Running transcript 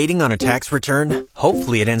Waiting on a tax return?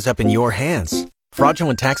 Hopefully it ends up in your hands.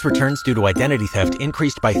 Fraudulent tax returns due to identity theft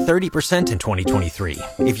increased by 30% in 2023.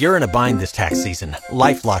 If you're in a bind this tax season,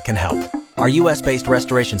 LifeLock can help. Our U.S.-based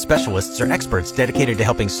restoration specialists are experts dedicated to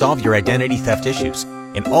helping solve your identity theft issues.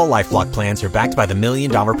 And all LifeLock plans are backed by the $1 Million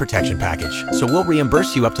Protection Package. So we'll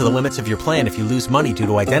reimburse you up to the limits of your plan if you lose money due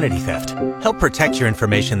to identity theft. Help protect your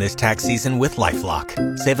information this tax season with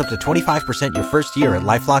LifeLock. Save up to 25% your first year at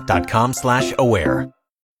LifeLock.com/aware.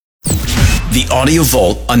 The Audio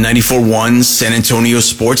Vault on 94.1 San Antonio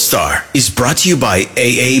Sports Star is brought to you by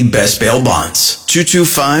AA Best Bail Bonds,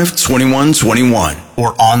 225-2121,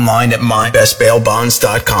 or online at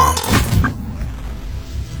mybestbailbonds.com.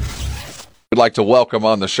 We'd like to welcome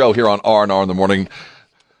on the show here on R&R in the Morning,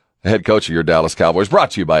 the head coach of your Dallas Cowboys,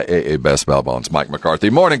 brought to you by AA Best Bail Bonds, Mike McCarthy.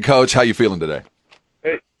 Morning, Coach. How you feeling today?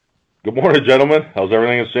 Hey, good morning, gentlemen. How's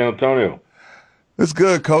everything in San Antonio? It's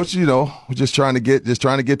good, Coach. You know, we're just trying to get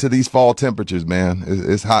to these fall temperatures, man.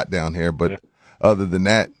 It's hot down here, but other than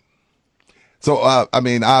that, so I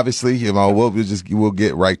mean, obviously, you know, we'll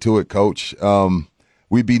get right to it, Coach.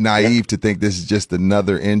 We'd be naive to think this is just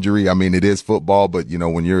another injury. I mean, it is football, but you know,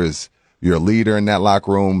 when you're a leader in that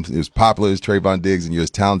locker room, as popular as Trevon Diggs, and you're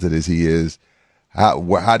as talented as he is,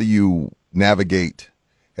 how do you navigate?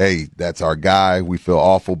 Hey, that's our guy. We feel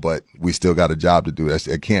awful, but we still got a job to do.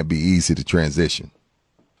 It can't be easy to transition.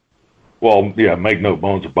 Well, yeah, make no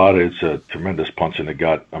bones about it. It's a tremendous punch in the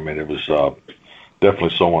gut. I mean, it was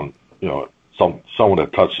definitely someone, you know, someone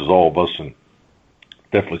that touches all of us, and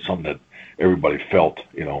definitely something that everybody felt,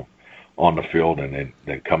 you know, on the field and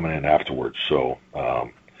then coming in afterwards. So,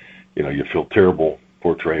 you know, you feel terrible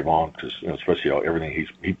for Trevon, because, you know, especially how everything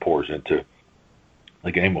he pours into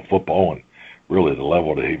the game of football and really the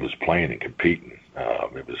level that he was playing and competing.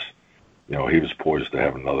 It was, you know, he was poised to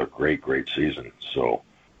have another great season. So,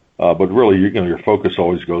 but really, you know, your focus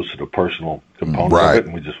always goes to the personal component of it,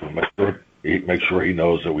 and we just want to make sure he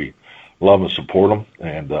knows that we love and support him.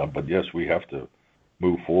 And but yes, we have to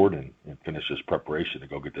move forward and finish this preparation to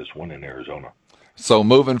go get this win in Arizona. So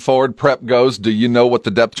moving forward, prep goes. Do you know what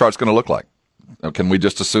the depth chart's going to look like? Can we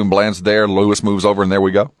just assume Bland's there, Lewis moves over, and there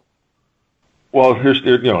we go? Well,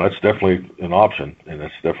 you know, that's definitely an option, and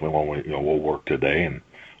that's definitely one we'll work today, and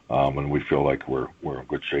we feel like we're in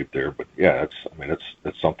good shape there. But yeah,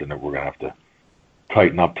 that's something that we're gonna have to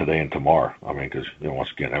tighten up today and tomorrow. I mean, because, you know,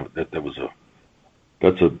 once again, that's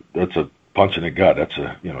a punch in the gut. That's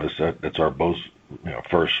our most, you know,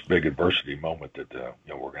 first big adversity moment that you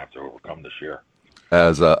know, we're gonna have to overcome this year.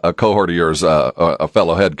 As a cohort of yours, a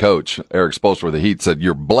fellow head coach, Eric Spoelstra with the Heat, said,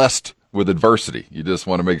 "You're blessed with adversity. You just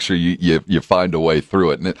want to make sure you find a way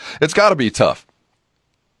through it," and it's got to be tough.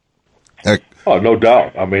 Oh, no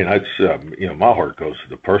doubt. I mean, it's you know, my heart goes to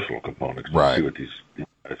the personal component. Right. See what these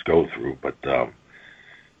guys go through, but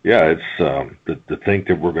yeah, it's to think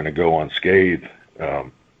that we're going to go unscathed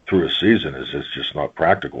through a season is just not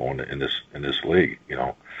practical in this league. You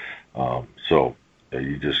know, so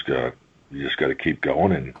you just got to keep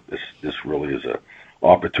going, and this really is a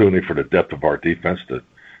opportunity for the depth of our defense to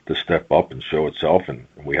step up and show itself, and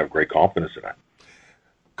we have great confidence in that.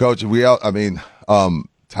 Coach,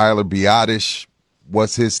 Tyler Biadasz,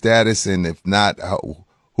 what's his status, and if not,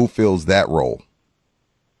 who fills that role?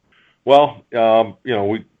 Well, you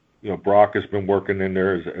know, Brock has been working in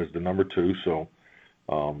there as the number 2, so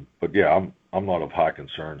but yeah, I'm not of high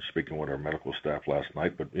concern, speaking with our medical staff last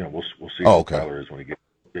night, but you know, we'll see how Tyler is when he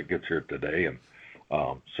gets here today, and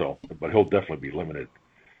but he'll definitely be limited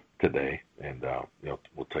today, and you know,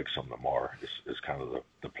 we'll take some tomorrow is kind of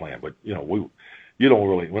the plan. But you know, you don't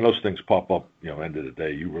really, when those things pop up, you know, end of the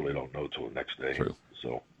day, you really don't know till the next day. True.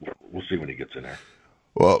 So we'll see when he gets in there.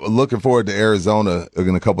 Well, looking forward to Arizona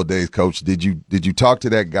in a couple of days, Coach. Did you talk to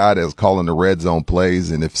that guy that was calling the Redzone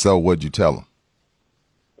plays, and if so, what'd you tell him?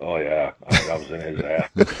 Oh yeah, I was in his ass.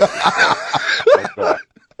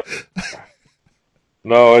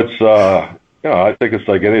 No, it's you know, I think it's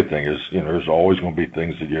like anything. Is, you know, there's always going to be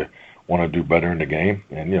things that you want to do better in the game,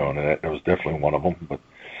 and you know, and that was definitely one of them. But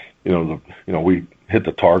you know, we hit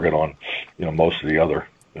the target on, you know, most of the other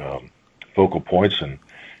focal points, and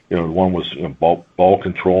you know, one was, you know, ball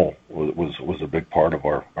control was a big part of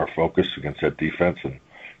our focus against that defense, and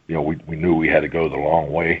you know, we knew we had to go the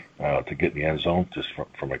long way to get in the end zone, just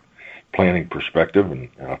from a planning perspective, and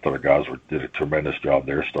I thought our guys did a tremendous job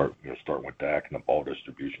there, starting with Dak and the ball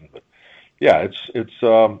distribution. But yeah, it's you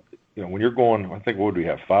know, when you're going, I think, what would we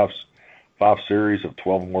have, five series of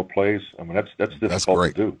 12 or more plays? I mean, that's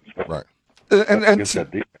difficult to do. Right. And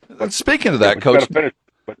speaking of that, Coach, but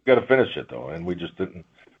you got to finish it though, and we just didn't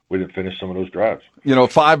didn't finish some of those drives. You know,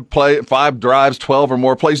 5 drives, 12 or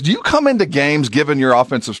more plays. Do you come into games, given your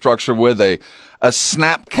offensive structure, with a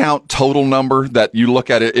snap count total number that you look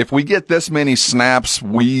at it? If we get this many snaps,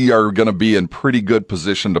 we are going to be in pretty good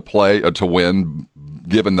position to play to win,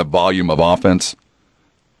 given the volume of offense.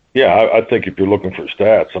 Yeah, I think if you're looking for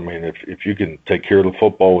stats, I mean, if you can take care of the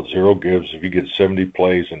football with 0 gives, if you get 70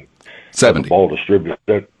 plays and 70 the ball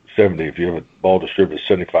distributed, 70. If you have a ball distributed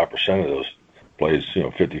 75% of those plays,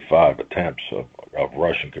 55 attempts of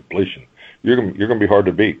rush and completion, you're gonna be hard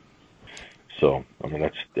to beat. So I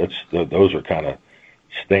mean, those are kind of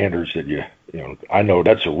standards that I know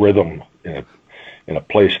that's a rhythm in a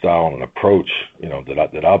play style and an approach,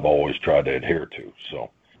 that I've always tried to adhere to. So.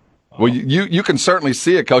 Well, you can certainly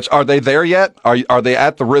see it, Coach. Are they there yet? Are they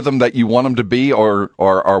at the rhythm that you want them to be, or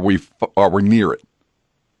are we near it?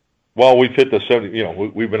 Well, we've hit the 70.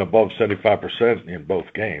 We've been above 75% in both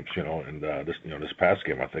games. And this past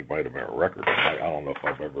game I think might have been a record. I don't know if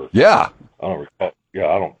I've ever. Yeah. I don't recall. Yeah,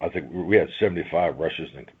 I don't. I think we had 75 rushes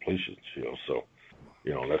and completions. So,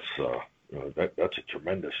 that's a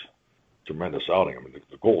tremendous outing. I mean,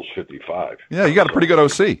 the goal is 55. Yeah, you got a pretty good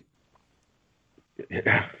OC.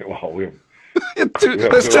 Yeah, well, there's 2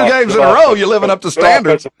 games in a row. You're living up to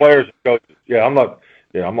standards. Players and coaches. Yeah, I'm not.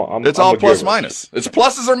 Yeah, I'm. It's all plus minus. It's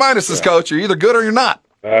pluses or minuses, Coach. You're either good or you're not.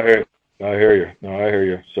 I hear you. No, I hear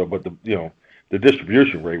you. So, but the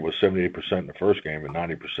distribution rate was 78% in the first game and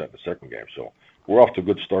 90% in the second game. So we're off to a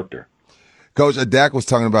good start there. Coach, Dak was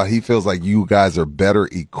talking about he feels like you guys are better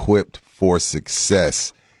equipped for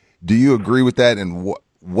success. Do you agree with that? And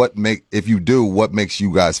if you do, what makes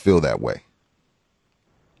you guys feel that way?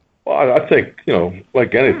 Well, I think,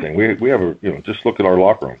 like anything, we have just look at our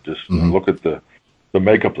locker room. Just look at the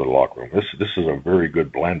makeup of the locker room. This is a very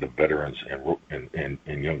good blend of veterans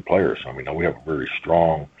and young players. I mean, we have a very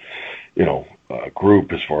strong,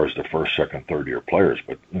 group as far as the first, second, third year players,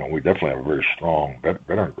 but we definitely have a very strong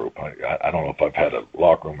veteran group. I don't know if I've had a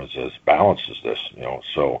locker room as balanced as this.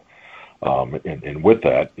 So and with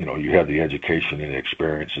that, you have the education and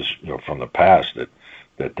experiences from the past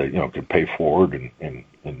that can pay forward and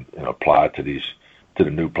apply to the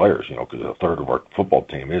new players, because a third of our football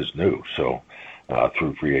team is new. So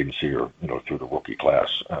through free agency or through the rookie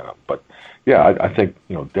class. But yeah, I think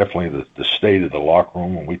definitely the state of the locker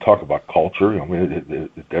room. When we talk about culture,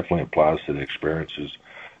 it definitely applies to the experiences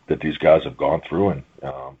that these guys have gone through.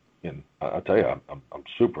 And I tell you, I'm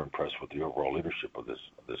super impressed with the overall leadership of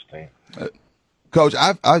this team. Coach,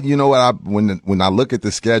 when I look at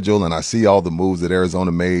the schedule and I see all the moves that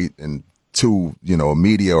Arizona made, and to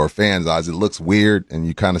media or fans' eyes, it looks weird, and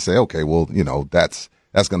you kind of say, okay, well, that's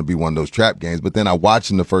going to be one of those trap games. But then I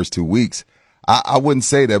watched in the first 2 weeks. I wouldn't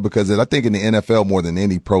say that, because I think in the NFL more than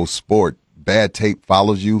any pro sport, bad tape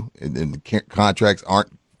follows you, and contracts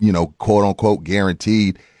aren't quote unquote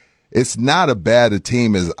guaranteed. It's not as bad a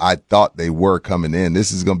team as I thought they were coming in.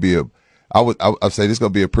 This is going to be I'd say this is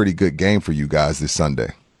going to be a pretty good game for you guys this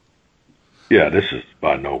Sunday. Yeah, this is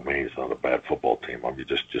by no means not a bad football team. I mean,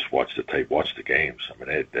 just watch the tape, watch the games. I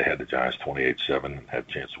mean, they had the Giants 28-7 and had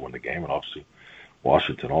a chance to win the game, and obviously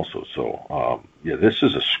Washington also. So, this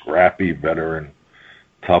is a scrappy, veteran,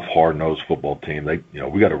 tough, hard-nosed football team.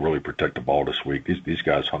 We got to really protect the ball this week. These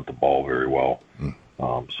guys hunt the ball very well.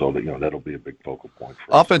 So that that'll be a big focal point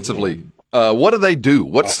for us. Offensively, what do they do?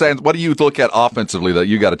 What do you look at offensively that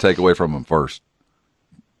you got to take away from them first?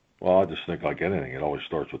 Well, I just think like anything, it always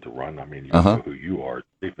starts with the run. I mean, you know who you are,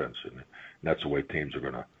 defense, and that's the way teams are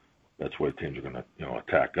gonna. That's the way teams are gonna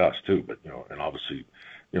attack us too. But and obviously,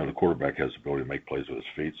 the quarterback has the ability to make plays with his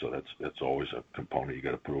feet, so that's always a component you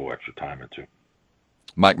got to put a little extra time into.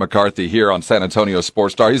 Mike McCarthy here on San Antonio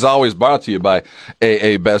Sports Star. He's always brought to you by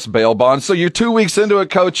AA Best Bail Bonds. So you're 2 weeks into it,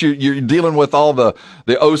 Coach. You're dealing with all the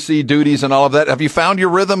OC duties and all of that. Have you found your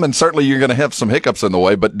rhythm? And certainly you're going to have some hiccups in the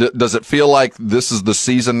way. But does it feel like this is the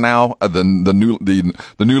season now? The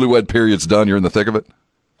newlywed period's done. You're in the thick of it.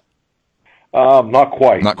 Not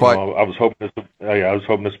quite. Not quite. I was hoping this. I was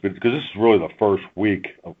hoping this because this is really the first week.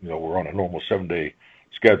 We're on a normal 7-day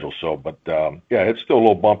schedule. So, but it's still a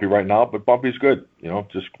little bumpy right now, but bumpy's good.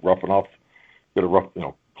 Just roughing off, got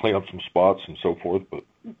to clean up some spots and so forth. But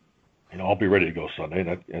I'll be ready to go Sunday. And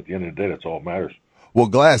at the end of the day, that's all that matters. Well,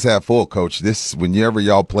 glass half full, Coach. This whenever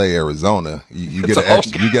y'all play Arizona, you get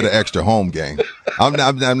an extra home game.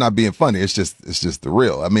 I'm not being funny. It's just the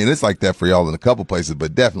real. I mean, it's like that for y'all in a couple places,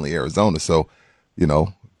 but definitely Arizona. So,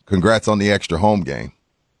 congrats on the extra home game.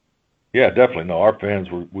 Yeah, definitely. No, our fans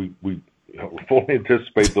we fully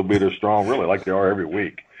anticipate they'll be there strong, really, like they are every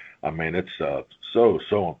week. I mean, it's so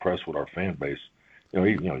impressed with our fan base.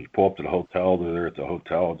 You pull up to the hotel, they're there at the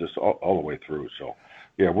hotel, just all the way through. So,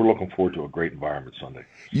 we're looking forward to a great environment Sunday.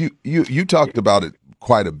 You talked about it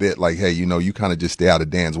quite a bit, like, hey, you kind of just stay out of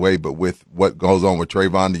Dan's way, but with what goes on with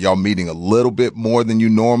Trevon, y'all meeting a little bit more than you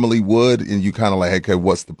normally would, and you kind of like, hey, okay,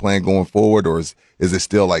 what's the plan going forward, or is it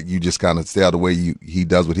still like you just kind of stay out of the way, he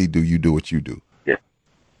does what he do, you do what you do?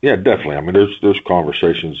 Yeah, definitely. I mean, there's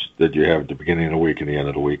conversations that you have at the beginning of the week and the end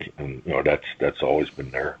of the week, and that's always been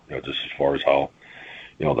there. Just as far as how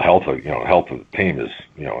the health of the team is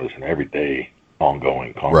is an everyday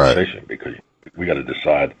ongoing conversation, right? Because we got to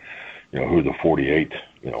decide who the 48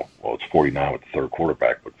 it's 49 with the third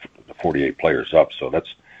quarterback, but the 48 players up. So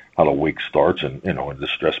that's how the week starts, and and the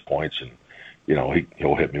stress points, and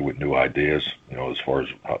he'll hit me with new ideas, as far as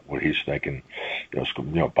what he's thinking,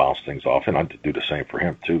 bounce things off, and I do the same for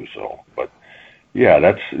him too. So, but yeah,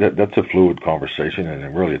 that's a fluid conversation, and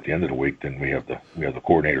then really at the end of the week, then we have the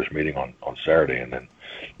coordinators meeting on Saturday, and then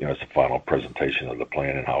it's the final presentation of the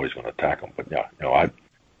plan and how he's going to attack them. But yeah, I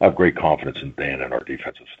have great confidence in Dan and our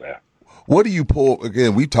defensive staff. What do you pull?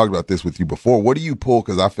 Again, we've talked about this with you before. What do you pull?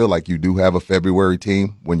 Because I feel like you do have a February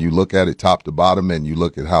team when you look at it top to bottom, and you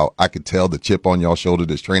look at how I could tell the chip on y'all shoulder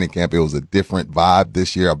this training camp. It was a different vibe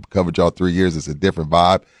this year. I've covered y'all 3 years. It's a different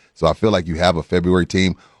vibe. So I feel like you have a February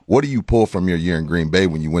team. What do you pull from your year in Green Bay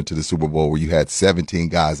when you went to the Super Bowl where you had 17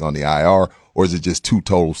 guys on the IR, or is it just two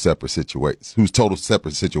total separate situations?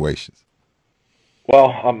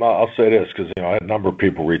 Well, I'll say this, because I had a number of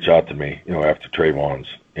people reach out to me, after Trevon's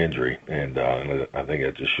injury, and I think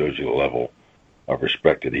it just shows you the level of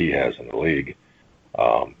respect that he has in the league.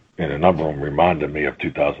 And a number of them reminded me of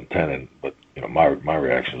 2010, but my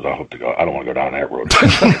reaction was, I don't want to go down that road.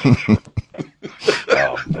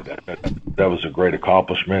 That was a great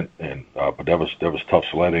accomplishment, and but that was tough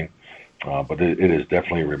sledding. But it is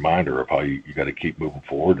definitely a reminder of how you got to keep moving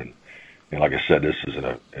forward. And like I said, this is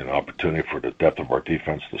an opportunity for the depth of our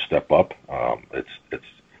defense to step up. It's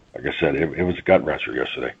like I said, it was a gut wrencher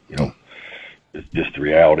yesterday. It's just the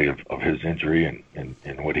reality of his injury and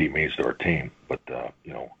what he means to our team. But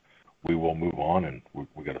we will move on, and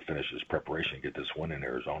we got to finish this preparation and get this win in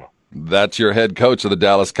Arizona. That's your head coach of the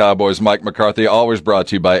Dallas Cowboys, Mike McCarthy, always brought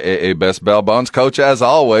to you by AA Best Bail Bonds. Coach, as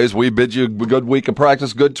always, we bid you a good week of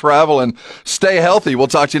practice, good travel, and stay healthy. We'll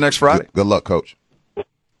talk to you next Friday. Good luck, Coach.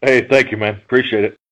 Hey, thank you, man. Appreciate it.